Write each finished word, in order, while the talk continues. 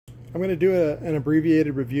I'm going to do an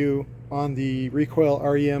abbreviated review on the Recoil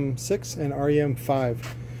REM6 and REM5.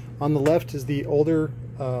 On the left is the older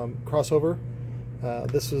crossover.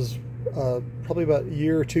 This is probably about a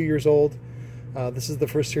year or 2 years old. This is the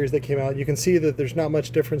first series that came out. You can see that there's not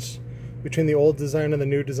much difference between the old design and the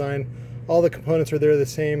new design. All the components are there the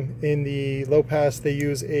same. In the low pass, they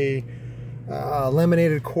use a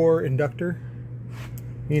laminated core inductor,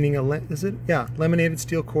 meaning laminated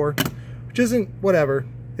steel core, which isn't whatever.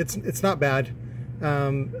 It's not bad.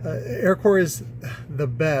 Air core is the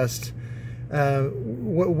best.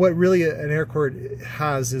 What really an air core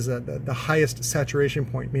has is the highest saturation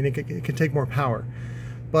point, meaning it can take more power,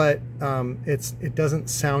 but it doesn't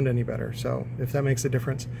sound any better. So if that makes a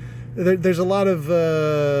difference, there's a lot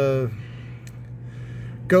of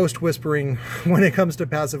ghost whispering when it comes to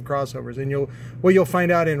passive crossovers, and what you'll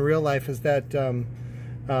find out in real life is that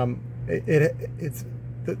it's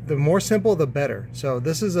the more simple the better. So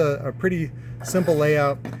this is a pretty simple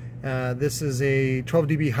layout. This is a 12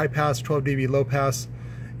 dB high pass, 12 dB low pass,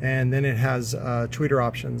 and then it has tweeter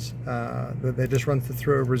options that just run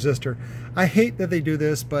through a resistor. I hate that they do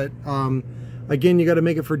this, but again, you got to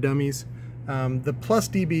make it for dummies. The plus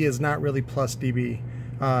dB is not really plus dB,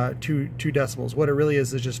 2 decibels. What it really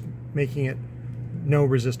is just making it no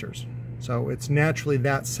resistors. So it's naturally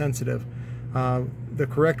that sensitive. The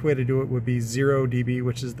correct way to do it would be 0 dB,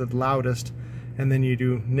 which is the loudest, and then you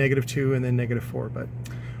do -2 and then -4, but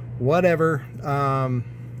whatever.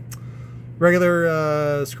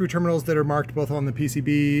 Regular screw terminals that are marked both on the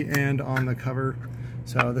PCB and on the cover.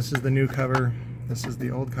 So this is the new cover, this is the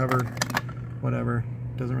old cover, whatever,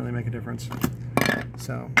 doesn't really make a difference.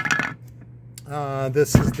 So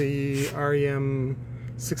this is the REM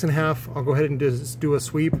 6.5. I'll go ahead and just do a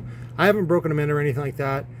sweep. I haven't broken them in or anything like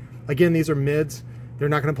that. Again, these are mids. They're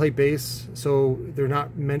not going to play bass, so they're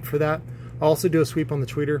not meant for that. I'll also do a sweep on the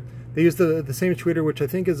tweeter. They use the same tweeter, which I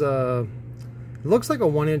think is it looks like a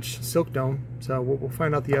 1-inch silk dome. So we'll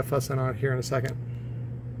find out the FS on it here in a second.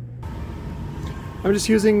 I'm just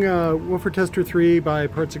using Woofer Tester 3 by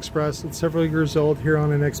Parts Express. It's several years old here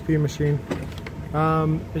on an XP machine.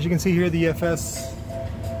 As you can see here, the FS,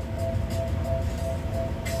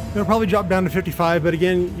 it'll probably drop down to 55, but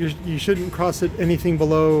again, you shouldn't cross it anything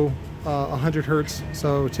below 100 hertz.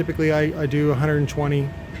 So typically I do 120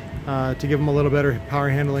 to give them a little better power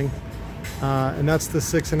handling. And that's the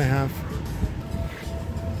 6.5.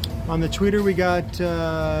 On the tweeter we got,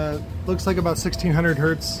 looks like about 1600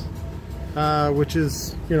 hertz, which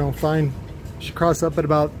is, fine. Should cross up at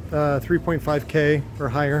about 3.5K or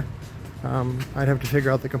higher. I'd have to figure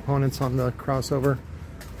out the components on the crossover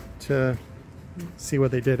to see what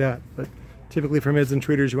they did at, but typically for mids and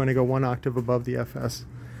tweeters you want to go 1 octave above the FS,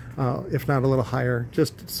 if not a little higher,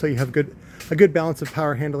 just so you have a good balance of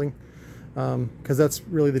power handling, because that's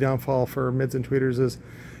really the downfall for mids and tweeters is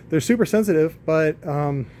they're super sensitive, but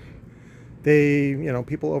they,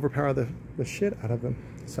 people overpower the shit out of them.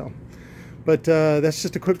 So, but that's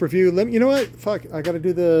just a quick review. You know what? Fuck, I got to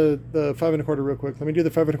do the 5 1/4 real quick. Let me do the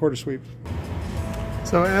 5 1/4 sweep.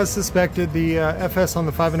 So as suspected, the FS on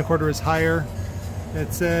the 5 1/4 is higher.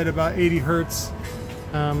 It's at about 80 hertz.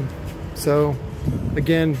 So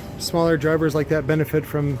again, smaller drivers like that benefit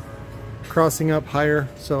from crossing up higher.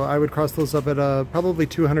 So I would cross those up at probably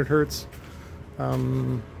 200 hertz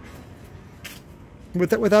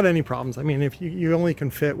without any problems. I mean, if you only can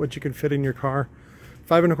fit what you can fit in your car.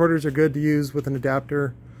 5 1/4s are good to use with an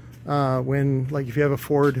adapter when, like, if you have a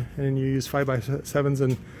Ford and you use 5x7s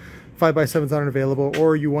and 5x7s aren't available,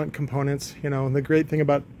 or you want components. And the great thing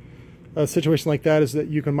about a situation like that is that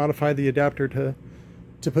you can modify the adapter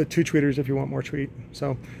to put 2 tweeters if you want more tweet.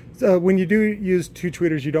 So when you do use 2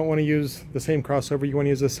 tweeters, you don't want to use the same crossover. You want to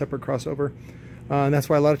use a separate crossover, and that's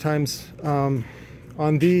why a lot of times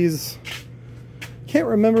on these, can't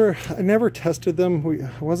remember, I never tested them.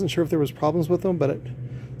 I wasn't sure if there was problems with them, but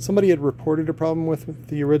somebody had reported a problem with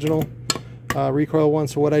the original Recoil one.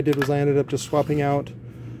 So what I did was I ended up just swapping out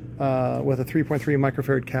with a 3.3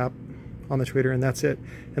 microfarad cap on the tweeter, and that's it.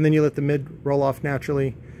 And then you let the mid roll off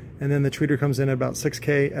naturally, and then the tweeter comes in at about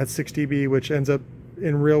 6K at 6 dB, which ends up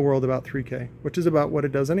in real world about 3K, which is about what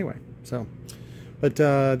it does anyway. So, but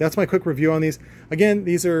that's my quick review on these. Again,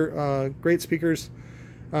 these are great speakers.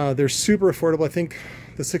 They're super affordable. I think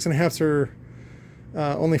the 6.5s are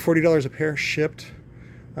only $40 a pair shipped,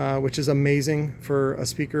 which is amazing for a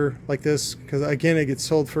speaker like this, because again, it gets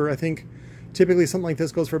sold for, I think typically something like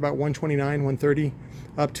this goes for about $129, $130,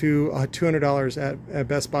 up to $200 at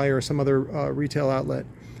Best Buy or some other retail outlet.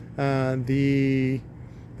 The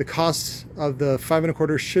cost of the 5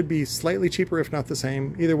 1/4 should be slightly cheaper, if not the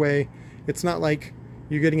same. Either way, it's not like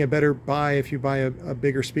you're getting a better buy if you buy a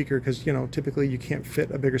bigger speaker, because, you know, typically you can't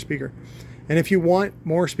fit a bigger speaker. And if you want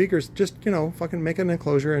more speakers, just, you know, fucking make an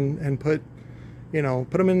enclosure and put, you know,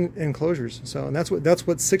 put them in enclosures. So, and that's what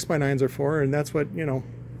 6x9s are for, and that's what, you know,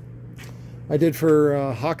 I did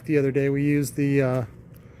for Hawk the other day. We used the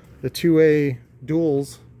 2A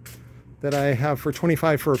duals that I have for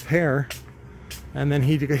 $25 for a pair, and then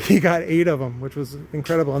he got 8 of them, which was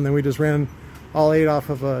incredible. And then we just ran all 8 off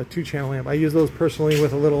of a 2-channel amp. I use those personally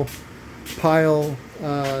with a little Pile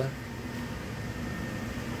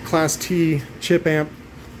Class T chip amp,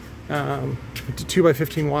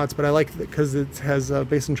 2x15 watts, but I like it because it has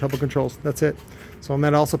bass and treble controls. That's it. So, and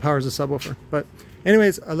that also powers a subwoofer. But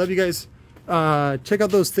anyways, I love you guys. Check out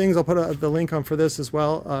those things. I'll put the link on for this as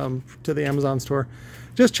well, to the Amazon store.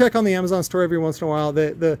 Just check on the Amazon store every once in a while.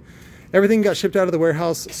 Everything got shipped out of the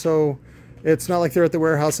warehouse, so it's not like they're at the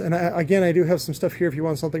warehouse. And again, I do have some stuff here if you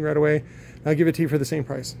want something right away. I'll give it to you for the same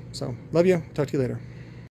price. So, love you. Talk to you later.